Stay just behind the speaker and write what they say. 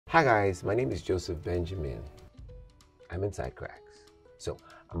Hi guys, my name is Joseph Benjamin. I'm inside Cracks. So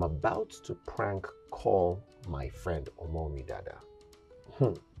I'm about to prank call my friend Omowunmi Dada.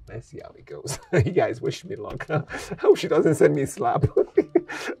 Let's see how it goes. You guys wish me luck. I hope she doesn't send me a slap.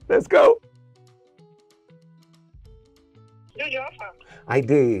 Let's go. Did you offer? I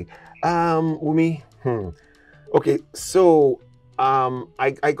did. Wumi. Okay, so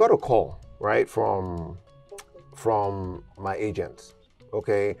I got a call, right, from my agent.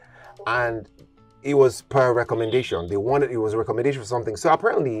 Okay, and it was per recommendation. It was a recommendation for something. So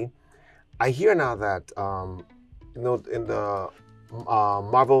apparently, I hear now that in the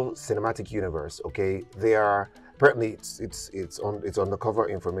Marvel Cinematic Universe, okay, they are apparently it's on the cover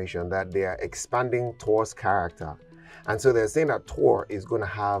information that they are expanding Thor's character, and so they're saying that Thor is going to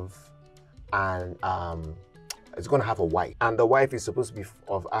have a wife, and the wife is supposed to be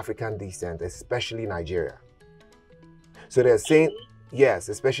of African descent, especially Nigeria. So they're saying. Yes,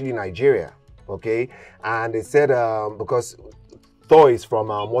 especially Nigeria, okay? And they said because Thor is from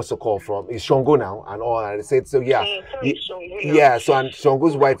what's it called, from is Shango now and all, and they said so yeah. Yeah, so and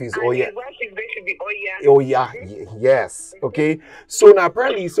Shango's wife is Oya. His wife is going to be Oya, yes, okay. So now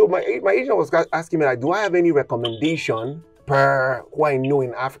apparently, so my agent was asking me like, do I have any recommendation per who I know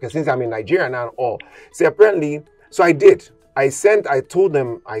in Africa since I'm in Nigeria now and all? So apparently, so I did. I told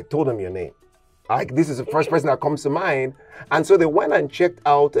them your name. Like, this is the first person that comes to mind. And so they went and checked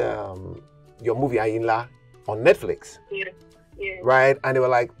out your movie Ayinla on Netflix. Yeah. Right? And they were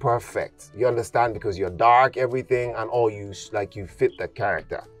like, perfect. You understand? Because you're dark, everything, and all you fit the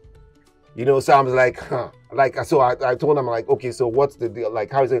character. You know, so I was like, huh. Like, so I told them, like, okay, so what's the deal?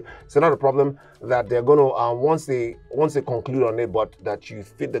 Like, how is it? It's not a problem that they're going to, once they conclude on it, but that you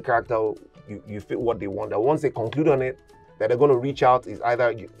fit the character, you fit what they want. That once they conclude on it, that they're going to reach out is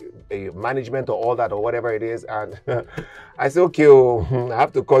either a management or all that or whatever it is. And I said, okay, I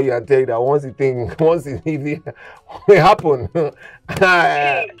have to call you and tell you that once it happen.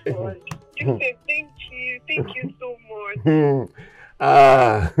 Thank you so much.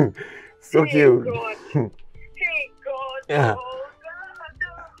 So cute. God. Hey God. Yeah.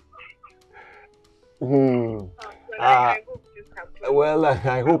 I hope this happens. Well,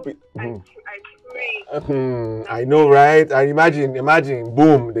 I hope it. I pray. I know, right? And imagine,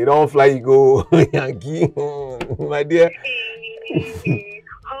 boom, they don't fly, you go Yankee, my dear.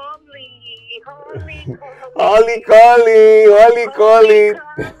 Holly calling.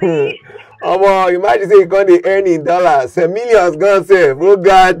 Imagine say you got the earn in dollars, millions gone say, oh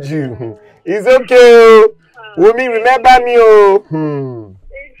God, you. It's okay, Wumi, remember me,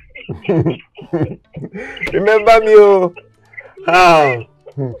 remember me,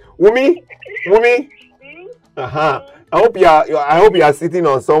 Wumi. I hope you are sitting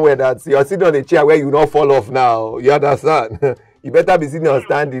on somewhere that you're sitting on a chair where you don't fall off now. You understand? You better be sitting or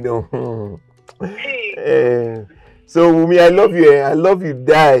standing. So Wumi, I love you. I love you,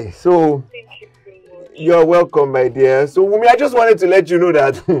 die. So you're welcome, my dear. So Wumi, I just wanted to let you know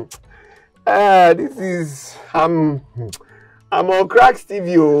that I'm on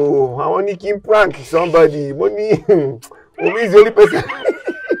KraksTV. I want to prank somebody. Wumi is the only person.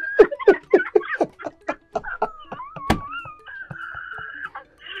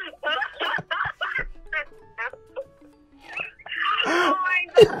 Oh my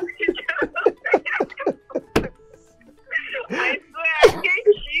God. I swear I hate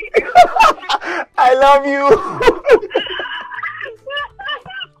you. I love you.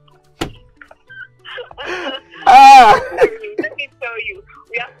 Let me tell you,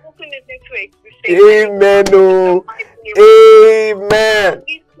 we are putting it into existence. Amen. Amen.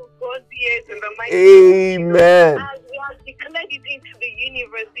 Amen. As we have declared it into the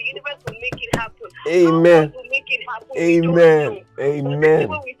universe will make it happen. Amen. Will make it happen. Amen. Amen.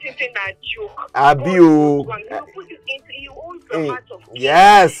 People will think that joke. Abiu. He owns the heart of God.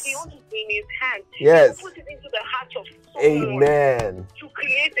 Yes. He owns it in his hand. Yes. He will put it into the heart of someone. Amen. To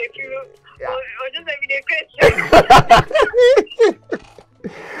create a few. Yeah. Or just everyday question.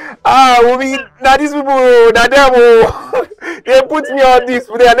 Wumi, now these people, now they put me on this,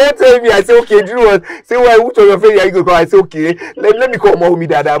 they are not telling me. I say, okay, do you know what? Say, well, which of your friends are you going to call? I say, okay, let me call Omowunmi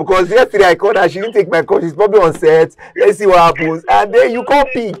Dada, because yesterday I called her, she didn't take my call, she's probably on set. Let's see what happens. And then you can't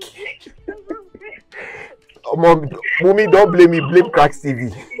pick. Wumi, don't blame me, blame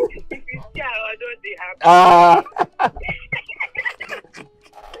KraksTV.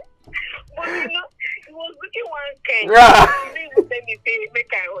 But you know, it was looking one kind. You didn't even say,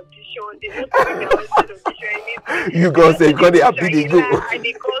 make an audition. They just make an audition. You go say, God, they happy they go. And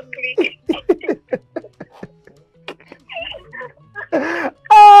they go click.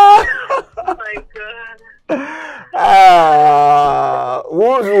 Oh my God.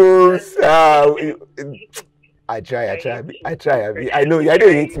 Who's moves. I try. I know you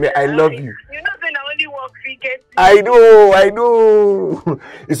hate me. I love you. You know, when I only work weekends. I know.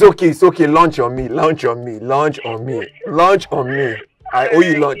 It's okay. Launch on me. I owe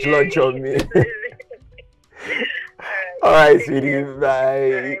you lunch on me. All right, sweetie.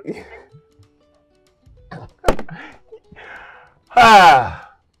 Bye.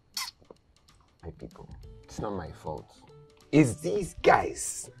 My people, it's not my fault. It's these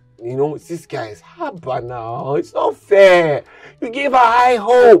guys. It's these guys. Haba now. It's not fair. You gave her high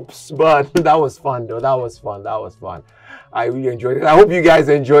hopes, but that was fun, though. That was fun. I really enjoyed it. I hope you guys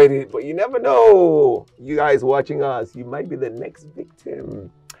enjoyed it, but you never know. You guys watching us, you might be the next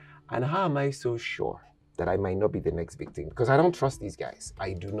victim. And how am I so sure that I might not be the next victim? Because I don't trust these guys.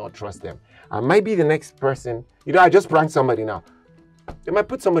 I do not trust them. I might be the next person. I just pranked somebody now. They might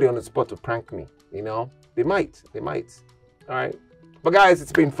put somebody on the spot to prank me. They might. All right. But guys,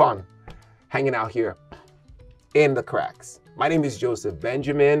 it's been fun hanging out here in the Kraks. My name is Joseph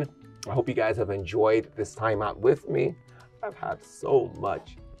Benjamin. I hope you guys have enjoyed this time out with me. I've had so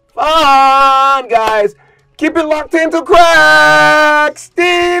much fun, guys. Keep it locked into KraksTV.